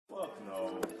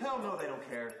no. Hell no, they don't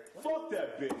care. Fuck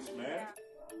that bitch, man.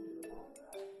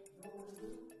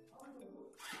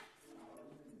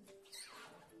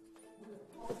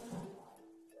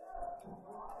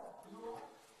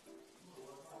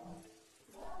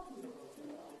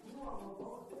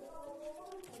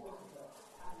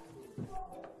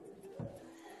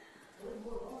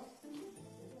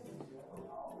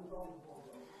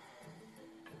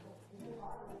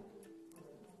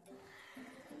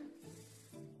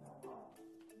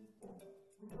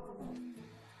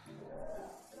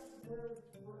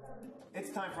 It's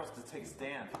time for us to take a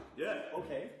stand. Yeah,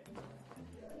 okay.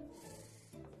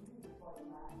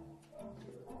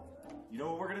 You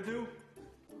know what we're gonna do?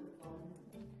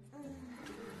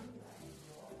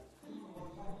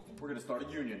 We're gonna start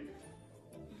a union.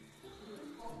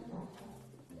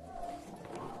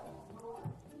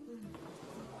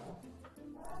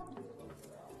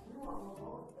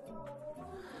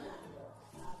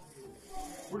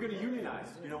 We're gonna unionize.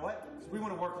 You know what? 'Cause we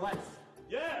want to work less.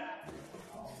 Yeah!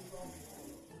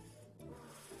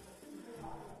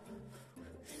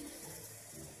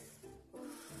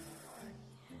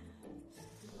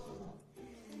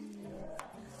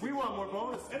 We want more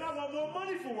bonus. And I want more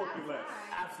money for working less.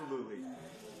 Absolutely.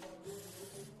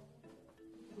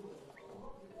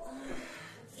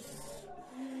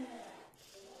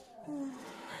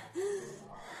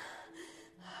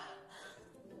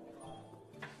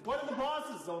 What are the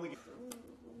bosses only?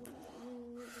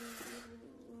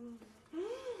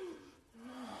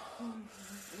 I'm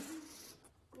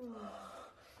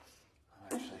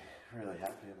actually really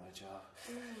happy at my job.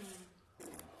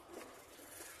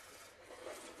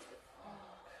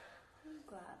 I'm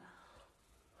glad.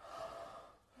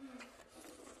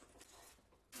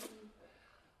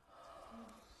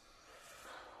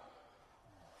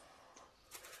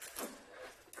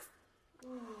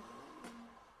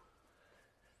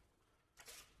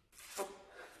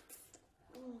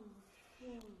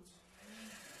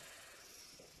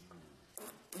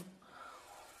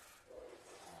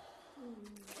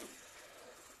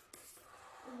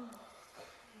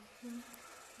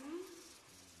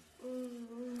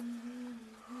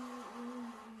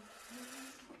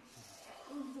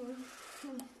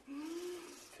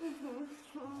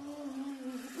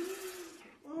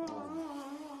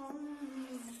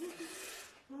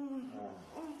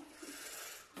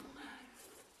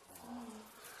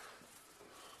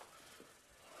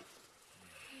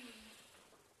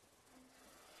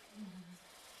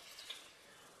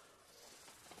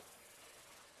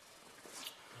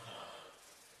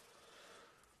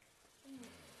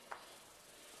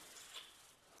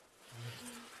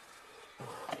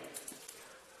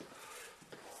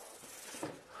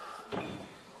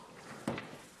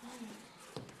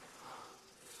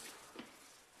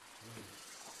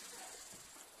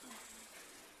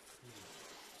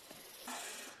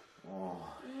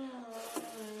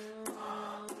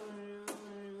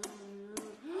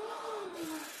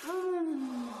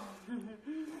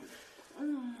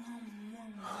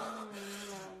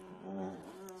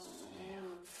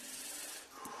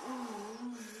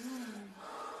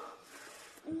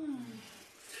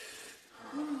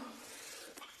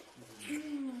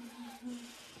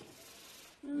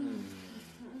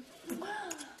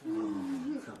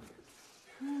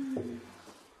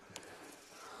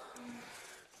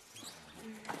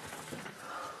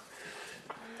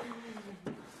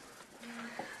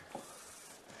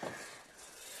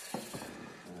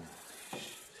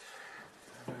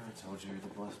 I told you you're the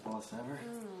best boss ever.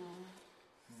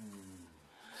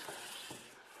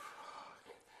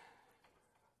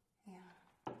 Yeah.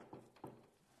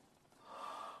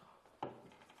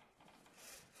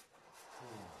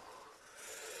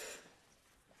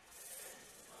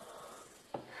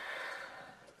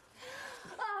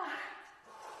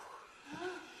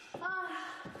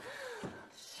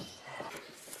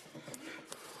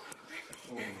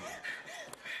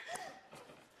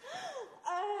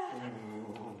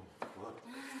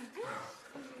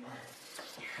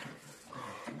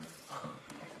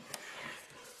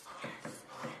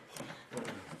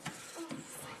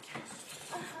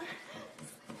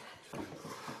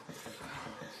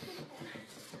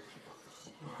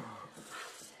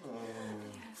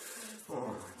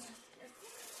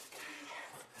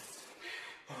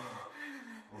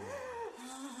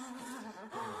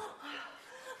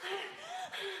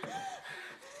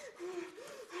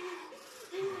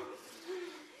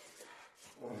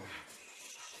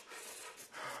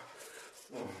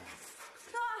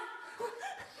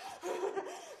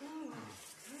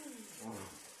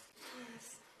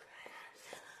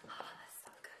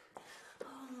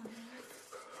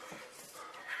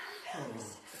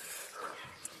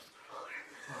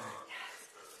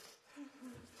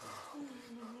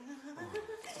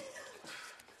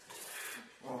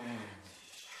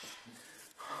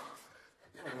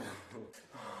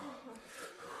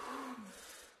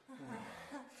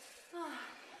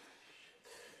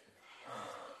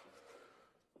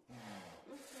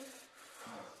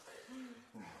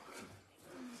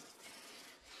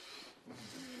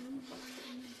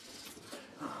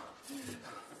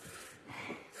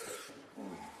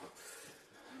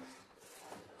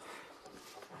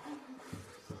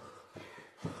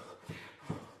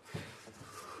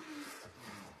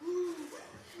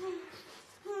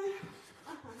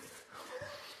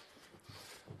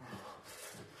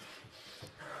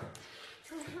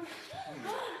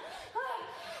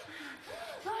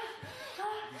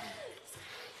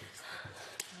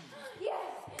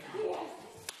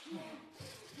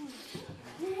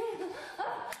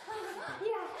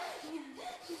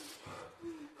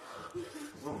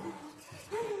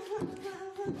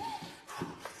 Yeah.